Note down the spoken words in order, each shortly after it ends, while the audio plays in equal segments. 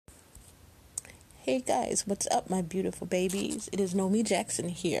Hey guys, what's up, my beautiful babies? It is Nomi Jackson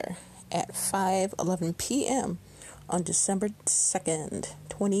here at 5:11 p.m. on December 2nd,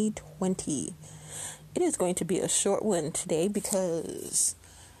 2020. It is going to be a short one today because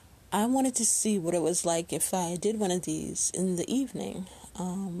I wanted to see what it was like if I did one of these in the evening.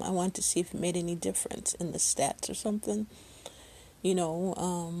 I wanted to see if it made any difference in the stats or something,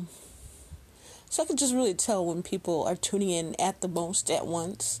 so I could just really tell when people are tuning in at the most at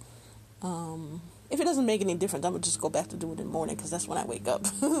once. If it doesn't make any difference, I'm going to just go back to doing it in the morning because that's when I wake up.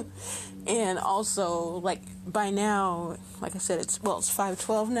 And also, by now, like I said, it's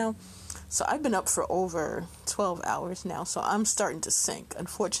 5:12 now. So I've been up for over 12 hours now. So I'm starting to sink.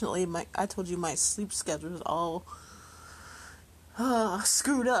 Unfortunately, I told you my sleep schedule is all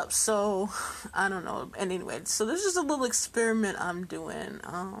screwed up. So I don't know. And anyway, so this is a little experiment I'm doing.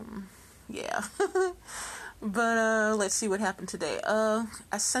 Yeah. But let's see what happened today.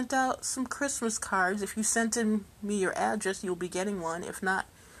 I sent out some Christmas cards. If you sent in me your address, you'll be getting one. If not,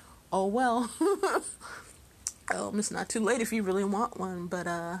 oh well. It's not too late if you really want one. But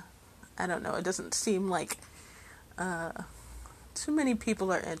I don't know. It doesn't seem like too many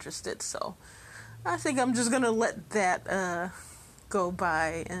people are interested. So I think I'm just gonna let that go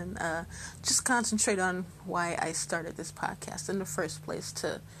by and just concentrate on why I started this podcast in the first place,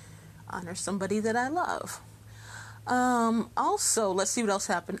 to honor somebody that I love. Also, let's see what else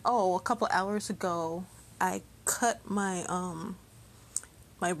happened. A couple hours ago, I cut my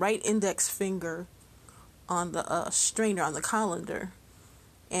my right index finger on the strainer on the colander,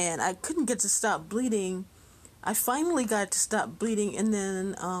 and I couldn't get to stop bleeding. I finally got it to stop bleeding, and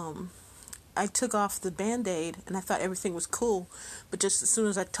then I took off the Band-Aid, and I thought everything was cool, but just as soon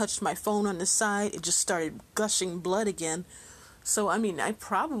as I touched my phone on the side, it just started gushing blood again. So, I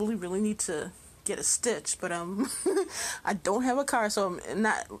probably really need to get a stitch, but I don't have a car, so I'm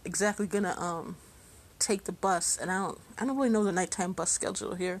not exactly gonna take the bus, and I don't really know the nighttime bus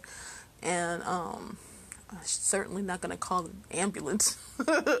schedule here, and I'm certainly not gonna call an ambulance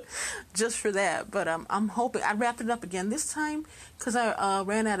just for that. But I'm hoping I wrapped it up again this time because I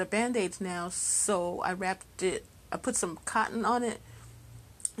ran out of Band-Aids now, so I wrapped it. I put some cotton on it,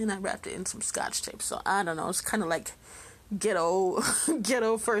 and I wrapped it in some Scotch tape. So I don't know. It's kind of like ghetto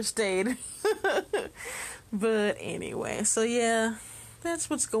first aid. But anyway, so yeah, that's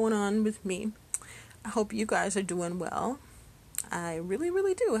what's going on with me. I hope you guys are doing well. I really,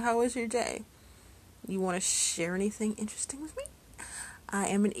 really do. How is your day? You want to share anything interesting with me? I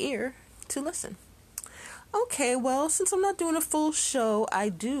am an ear to listen. Okay, well, since I'm not doing a full show, I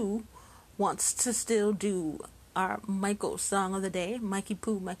do want to still do our Michael song of the day, Mikey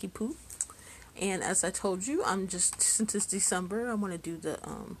Poo, Mikey Poo. And as I told you, since it's December, I want to do the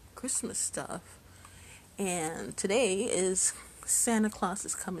Christmas stuff. And today is Santa Claus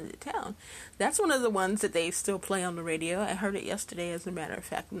is Coming to Town. That's one of the ones that they still play on the radio. I heard it yesterday, as a matter of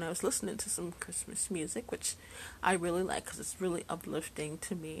fact, when I was listening to some Christmas music, which I really like because it's really uplifting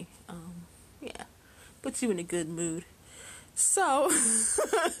to me. Yeah, puts you in a good mood. So,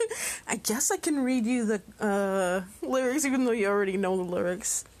 I guess I can read you the lyrics, even though you already know the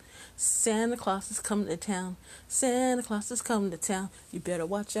lyrics. Santa Claus is coming to town. Santa Claus is coming to town. You better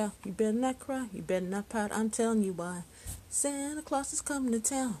watch out. You better not cry. You better not pout. I'm telling you why. Santa Claus is coming to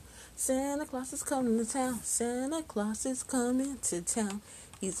town. Santa Claus is coming to town. Santa Claus is coming to town.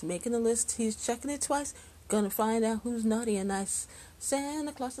 He's making a list. He's checking it twice. Gonna find out who's naughty and nice.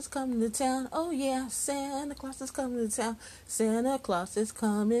 Santa Claus is coming to town. Oh yeah, Santa Claus is coming to town. Santa Claus is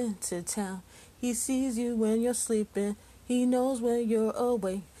coming to town. He sees you when you're sleeping. He knows when you're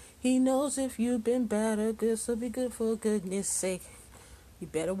awake. He knows if you've been bad or good, so be good for goodness sake. You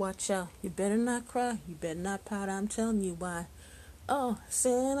better watch out. You better not cry. You better not pout. I'm telling you why. Oh,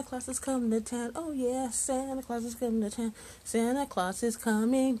 Santa Claus is coming to town. Oh yeah, Santa Claus is coming to town. Santa Claus is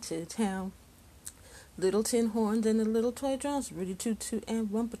coming to town. Little tin horns and the little toy drums, Rudy Toot Toot and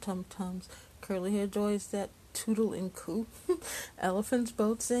Rumpa-Tum-Tums, curly hair joys that tootle and coo, elephants,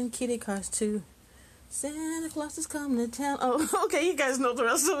 boats, and kitty cars too. Santa Claus is coming to town. Oh, okay, you guys know the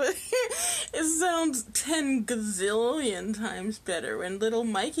rest of it. It sounds 10 gazillion times better when little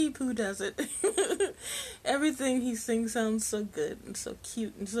Mikey Poo does it. Everything he sings sounds so good and so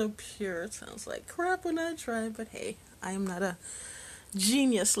cute and so pure. It sounds like crap when I try, but hey, I am not a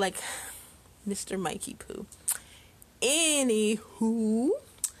genius like Mr. Mikey Poo. Anywho,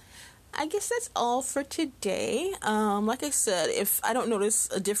 I guess that's all for today. Like I said, if I don't notice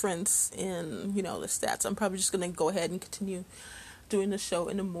a difference in, the stats, I'm probably just going to go ahead and continue doing the show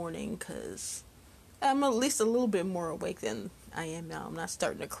in the morning because I'm at least a little bit more awake than I am now. I'm not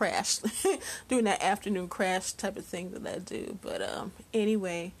starting to crash, doing that afternoon crash type of thing that I do. But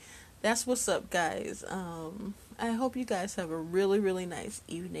anyway, That's what's up, guys. I hope you guys have a really, really nice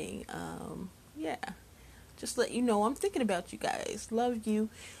evening. Yeah. Just let you know I'm thinking about you guys. Love you.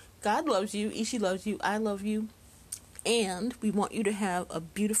 God loves you. Ishi loves you. I love you. And we want you to have a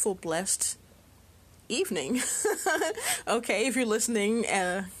beautiful, blessed evening. Okay, if you're listening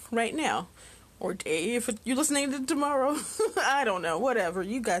right now. Or day, if you're listening to tomorrow. I don't know. Whatever.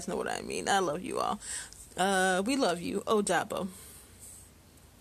 You guys know what I mean. I love you all. We love you. Odabo.